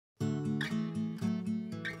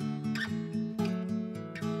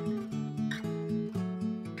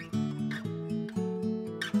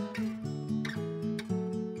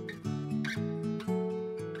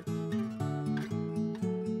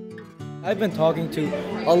I've been talking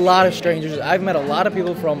to a lot of strangers. I've met a lot of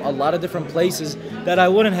people from a lot of different places that I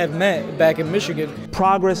wouldn't have met back in Michigan.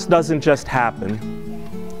 Progress doesn't just happen.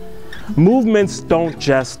 Movements don't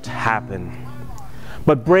just happen.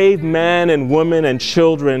 But brave men and women and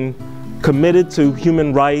children committed to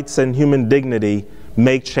human rights and human dignity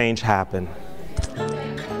make change happen.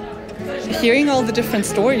 Hearing all the different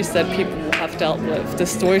stories that people have dealt with, the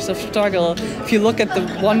stories of struggle. If you look at the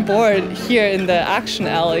one board here in the action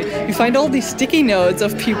alley, you find all these sticky notes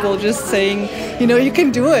of people just saying, you know, you can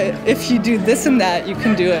do it. If you do this and that, you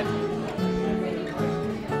can do it.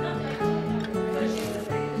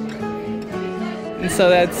 And so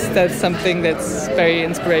that's something that's very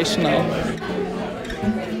inspirational.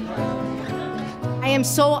 I am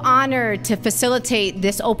so honored to facilitate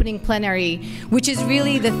this opening plenary, which is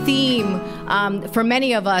really the theme for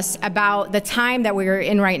many of us about the time that we're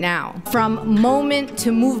in right now. From moment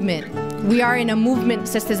to movement. We are in a movement,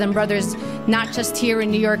 sisters and brothers, not just here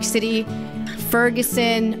in New York City,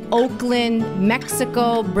 Ferguson, Oakland,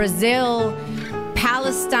 Mexico, Brazil,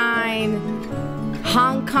 Palestine,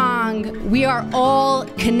 Hong Kong. We are all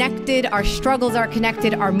connected, our struggles are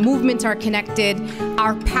connected, our movements are connected,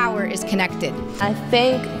 our power is connected. I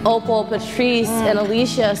thank Opal, Patrice, and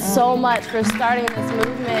Alicia so much for starting this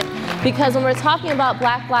movement, because when we're talking about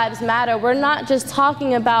Black Lives Matter, we're not just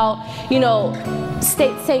talking about, you know,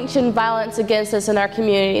 state-sanctioned violence against us in our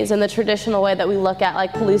communities in the traditional way that we look at,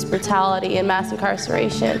 like police brutality and mass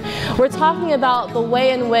incarceration. We're talking about the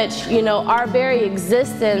way in which, you know, our very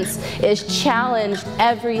existence is challenged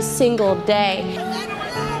every single day.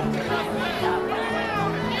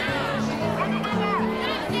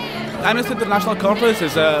 Amnesty International Conference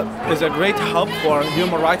is a great hub for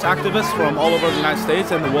human rights activists from all over the United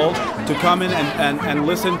States and the world to come in and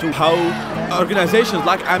listen to how organizations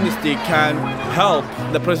like Amnesty can help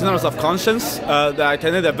the prisoners of conscience. I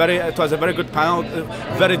attended it was a very good panel,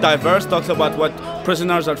 very diverse, talks about what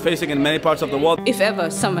prisoners are facing in many parts of the world. If ever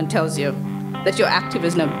someone tells you that your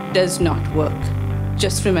activism does not work,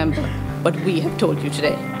 just remember what we have told you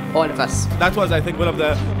today, all of us. That was, I think, one of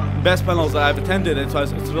the best panels that I've attended. It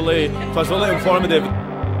was really informative.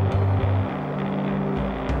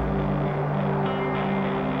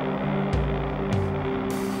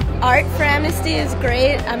 Art for Amnesty is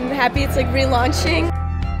great. I'm happy it's like relaunching.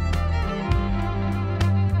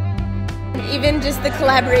 Even just the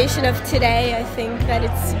collaboration of today, I think that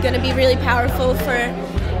it's going to be really powerful for,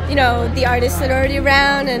 you know, the artists that are already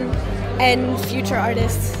around and future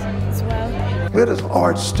artists as well. Where does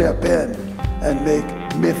art step in and make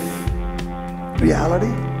myth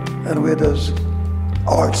reality? And where does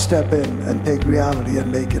art step in and take reality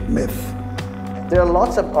and make it myth? There are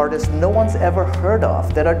lots of artists no one's ever heard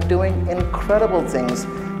of that are doing incredible things,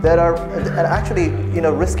 that are actually, you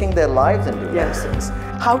know, risking their lives in doing these things.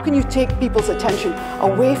 How can you take people's attention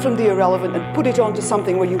away from the irrelevant and put it onto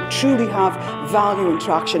something where you truly have value and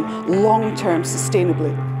traction long-term,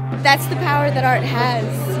 sustainably? That's the power that art has,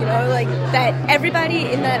 you know, like that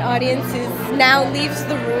everybody in that audience now leaves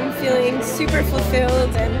the room feeling super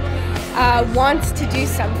fulfilled and wants to do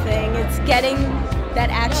something. It's getting that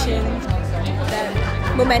action,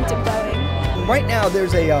 that momentum going. Right now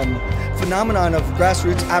there's a phenomenon of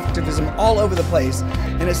grassroots activism all over the place,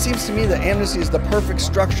 and it seems to me that Amnesty is the perfect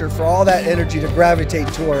structure for all that energy to gravitate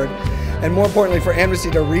toward, and more importantly for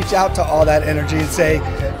Amnesty to reach out to all that energy and say,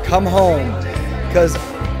 come home. Because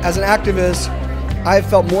as an activist, I've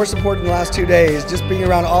felt more support in the last 2 days just being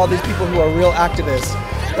around all these people who are real activists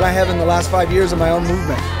than I have in the last 5 years of my own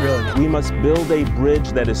movement, really. We must build a bridge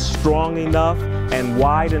that is strong enough and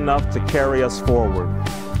wide enough to carry us forward.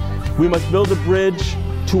 We must build a bridge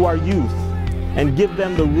to our youth and give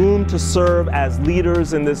them the room to serve as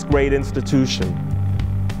leaders in this great institution.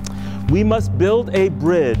 We must build a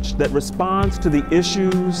bridge that responds to the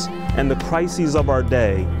issues and the crises of our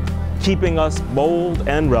day, keeping us bold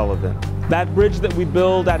and relevant. That bridge that we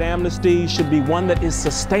build at Amnesty should be one that is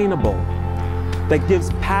sustainable, that gives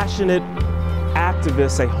passionate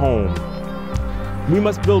activists a home. We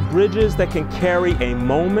must build bridges that can carry a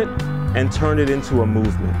moment and turn it into a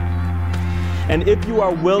movement. And if you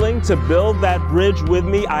are willing to build that bridge with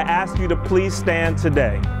me, I ask you to please stand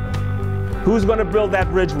today. Who's going to build that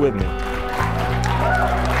bridge with me?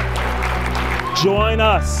 Join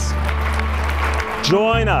us.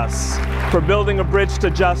 Join us for building a bridge to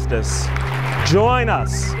justice. Join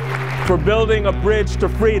us for building a bridge to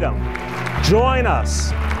freedom. Join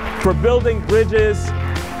us for building bridges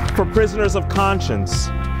for prisoners of conscience.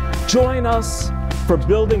 Join us for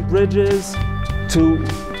building bridges to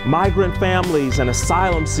migrant families and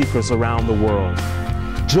asylum seekers around the world.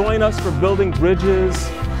 Join us for building bridges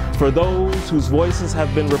for those whose voices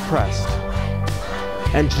have been repressed.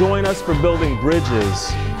 And join us for building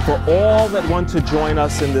bridges for all that want to join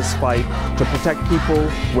us in this fight to protect people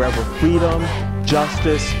wherever freedom,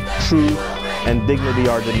 justice, truth, and dignity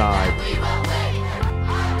are denied.